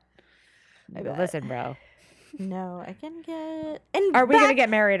like that. I bet. Listen, bro. No, I can get. And Are we going to back- get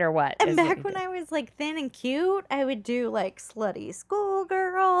married or what? And is what back you when do. I was like thin and cute, I would do like slutty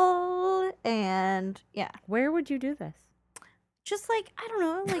schoolgirl, and yeah, Where would you do this? just like I don't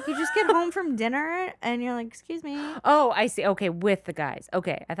know, like you just get home from dinner and you're like, excuse me. Oh, I see. Okay, with the guys.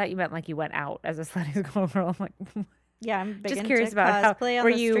 Okay, I thought you meant like you went out as a slutty schoolgirl. I'm like, Yeah, I'm big just into curious about how cosplay on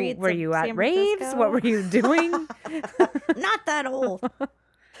were the you streets were of you at San raves? Francisco. What were you doing? Not that old.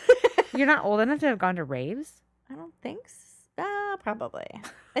 You're not old enough to have gone to raves. I don't think so. Probably.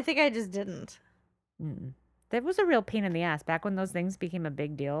 I think I just didn't. Mm. That was a real pain in the ass back when those things became a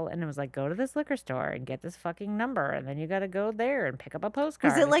big deal, and it was like, go to this liquor store and get this fucking number, and then you got to go there and pick up a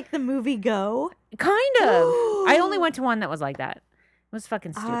postcard. Was it like the movie Go? kind of? I only went to one that was like that. It was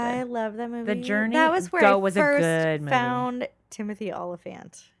fucking stupid. I love that movie. Journey That was where Go I was a first good movie. found Timothy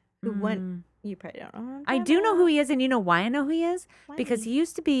Oliphant, who went. Mm. You probably don't know. Who I I'm do talking know who he is, and you know why I know who he is? about? Because he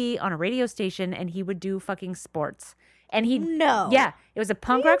used to be on a radio station, and he would do fucking sports. And he, No. yeah, it was a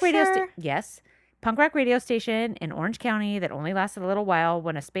punk you rock radio sure? station. Yes, punk rock radio station in Orange County that only lasted a little while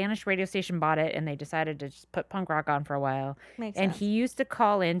when a Spanish radio station bought it, and they decided to just put punk rock on for a while. Makes And sense. he used to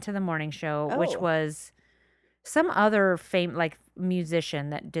call into the morning show, which Oh. was some other like musician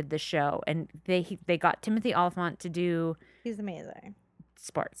that did the show, and they got Timothy Oliphant to do He's amazing.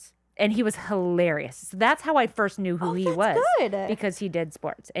 sports, and he was hilarious. So that's how I first knew who he that's was good. because he did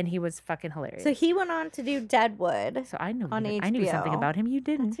sports, and he was fucking hilarious. So he went on to do Deadwood. So I knew on I knew something HBO. about him. You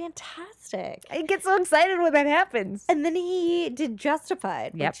didn't. That's fantastic. I get so excited when that happens. And then he did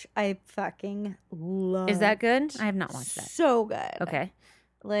Justified, Yep. which I fucking love. Is that good? I have not watched that. So good. Okay,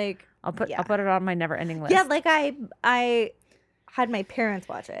 Like I'll put yeah. it on my never-ending list. Yeah, like I had my parents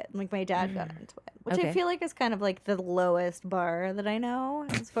watch it. Like my dad got into it, which Okay. I feel like is kind of like the lowest bar that I know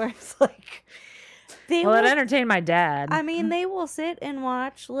as far as like they Well, it will. entertained my dad. I mean, they will sit and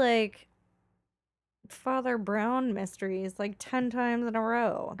watch like Father Brown mysteries like 10 times in a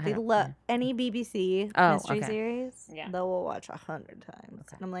row. I They don't- love yeah. any BBC Oh, mystery okay. series. Yeah. They will watch 100 times.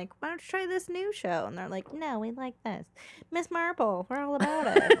 Okay. And I'm like, why don't you try this new show? And they're like, no, we like this. Miss Marple, we're all about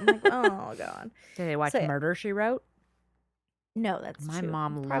it. I'm like, oh god. Did they watch So, yeah. Murder, She Wrote? No, that's My too-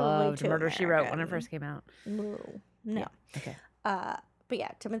 mom probably loved too Murder, She Wrote when it American. first came out. Ooh, no. Okay. But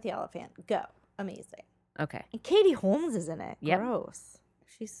yeah, Timothy Oliphant, go. Amazing. Okay. And Katie Holmes is in it. Yep. Gross.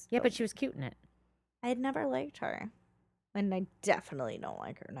 She's Yeah, but she was cute in it. I had never liked her. And I definitely don't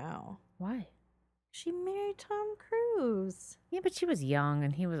like her now. Why? She married Tom Cruise. Yeah, but she was young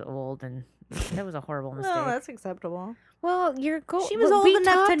and he was old, and that was a horrible mistake. Well, that's acceptable. Well, She was old we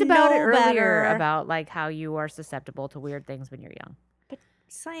enough to talked about it know earlier better. about like how you are susceptible to weird things when you're young.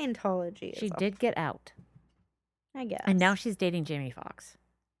 Scientology. She is did get out, I guess. and now she's dating Jamie Foxx,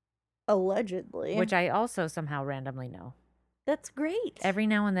 allegedly. which I also somehow randomly know. That's great. Every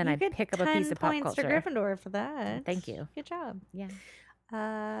now and then You I get pick up a piece 10 of pop points to culture. Gryffindor for that. Thank you. Good job. Yeah.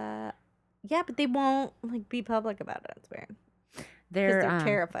 Yeah, but they won't like be public about it. It's weird. Because They're, they're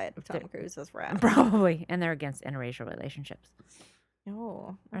terrified of Tom they're- Cruise's wrath. probably, and they're against interracial relationships.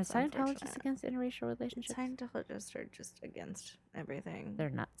 Oh, Are that's Scientologists unfortunate. against interracial relationships? Scientologists are just against everything.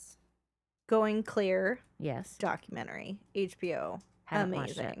 They're nuts. Going Clear Yes. documentary, HBO, Haven't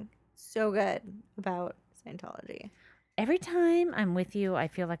watched it. amazing, so good about Scientology. Every time I'm with you, I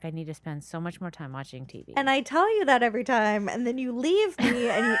feel like I need to spend so much more time watching TV. And I tell you that every time, and then you leave me,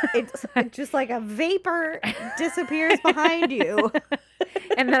 and it's just like a vapor disappears behind you.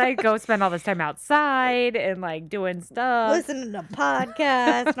 and then I go spend all this time outside and like doing stuff. Listening to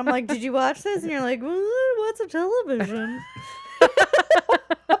podcasts. And I'm like, did you watch this? And you're like, what's a television?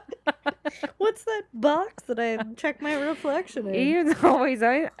 What's that box that I check my reflection in? Ian's always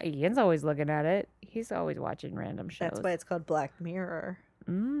looking at it. He's always watching random shows. That's why it's called Black Mirror.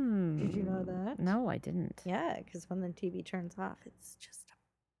 Did you know that? No, I didn't. Yeah, because when the TV turns off, it's just a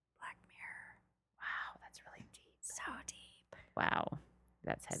Black Mirror. Wow, that's really deep. So deep. Wow,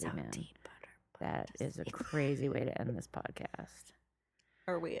 that's heavy, So man. deep. Butter. That is a crazy way to end this podcast.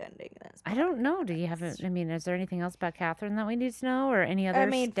 Are we ending this? I don't know. Do you have? I mean, is there anything else about Catherine that we need to know, or any other I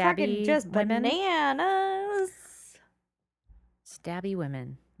mean, fucking stabby just women? bananas. Stabby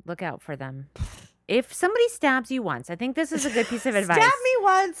women. Look out for them. If somebody stabs you once, I think this is a good piece of advice. Stab me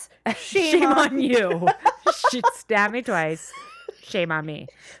once. Shame, on you. Stab me twice. Shame on me.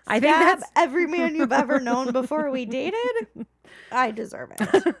 I think Stab that's every man you've ever known before we dated. I deserve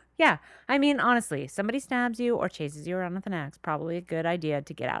it. yeah. I mean, honestly, somebody stabs you or chases you around with an axe, probably a good idea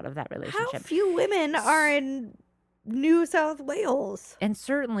to get out of that How relationship. few women are in New South Wales? And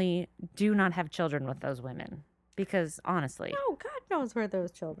certainly do not have children with those women. Because honestly, No, God knows where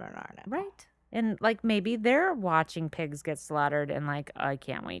those children are now. right? And like maybe they're watching pigs get slaughtered and like, I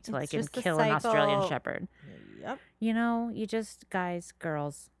can't wait till I It's can just the kill an Australian cycle. shepherd. Yep. You know, you just, guys,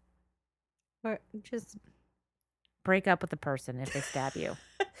 girls, Or just break up with a person if they stab you.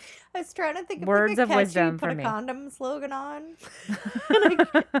 I was trying to think of Words like a of catchy wisdom put for a me. condom slogan on. And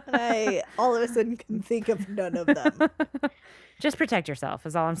I all of a sudden can think of none of them. Just protect yourself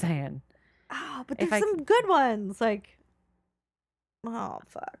is all I'm saying. Oh, but If there's I- some good ones. Like, oh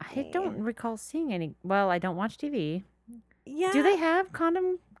fuck. I me. don't recall seeing any. Well, I don't watch TV. Yeah. Do they have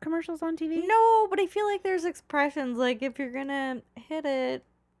condom commercials on TV? No, but I feel like there's expressions like if you're gonna hit it,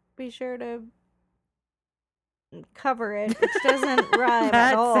 be sure to cover it, which doesn't rhyme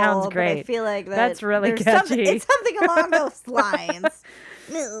That at all. sounds but I great. feel like That's really there's something- catchy. It's something along those lines.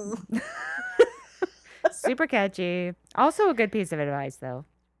 No. Super catchy. Also a good piece of advice, though.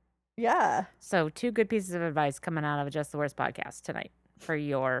 Yeah. So 2 good pieces of advice coming out of Just the Worst podcast tonight for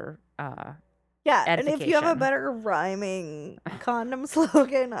your. Yeah, and if you have a Edification. better rhyming condom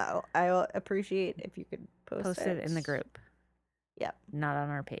slogan, I'll appreciate if you could Post it in the group. Yep. Not on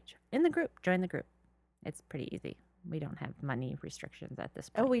our page. In the group. Join the group. It's pretty easy. We don't have money restrictions at this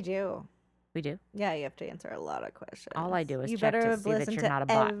point. Oh, we do. We do. Yeah, you have to answer a lot of questions. All I do is you check better to have see that listened you're to not a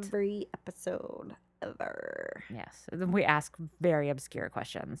bot. every episode ever. Yes. We ask very obscure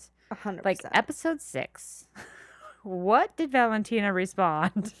questions. 100%. Like episode 6. What did Valentina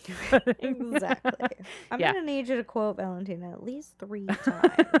respond? Exactly. I'm Yeah. gonna need you to quote Valentina at least 3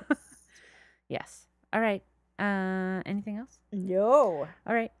 times. Yes. All right. Anything else? No.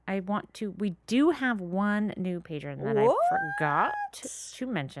 All right. We do have one new patron that What? I forgot to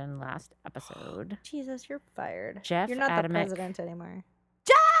mention last episode. Jesus, you're fired. Jeff You're not Adamick. the president anymore.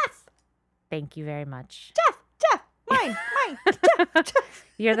 Thank you very much. Jeff, mine.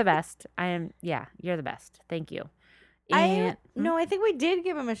 You're the best. You're the best. Thank you. And No, I think we did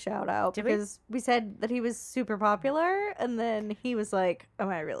give him a shout out Did we? because we said that he was super popular, and then he was like, "Am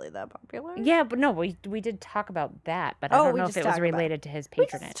I really that popular?" yeah, but no, we did talk about that, but I Oh, don't we know if just it was talked about it. related to his We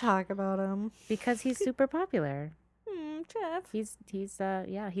patronage just talk about him. because he's super popular. Jeff. He's he's a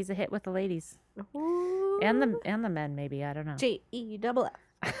hit with the ladies Ooh. and the men maybe, I don't know. JEFF.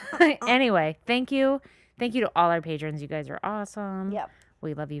 Anyway, thank you to all our patrons. You guys are awesome. Yep.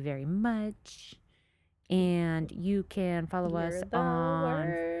 We love you very much. And you can follow us You're the on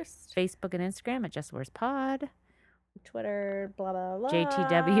worst. Facebook and Instagram at Just Worst Pod, Twitter, blah blah blah.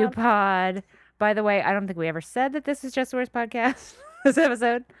 JTW Pod. By the way, I don't think we ever said that this is Just Worst Podcast. This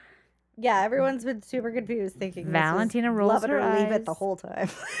episode. Yeah, everyone's been super confused, thinking Valentina this is rolls love it her or leave it the eyes. whole time.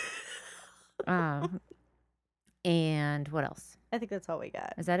 And what else? I think that's all we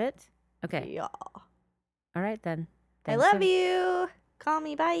got. Is that it? Okay. Yeah. All right then. I Thanks love for- you. Call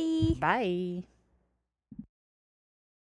me. Bye. Bye.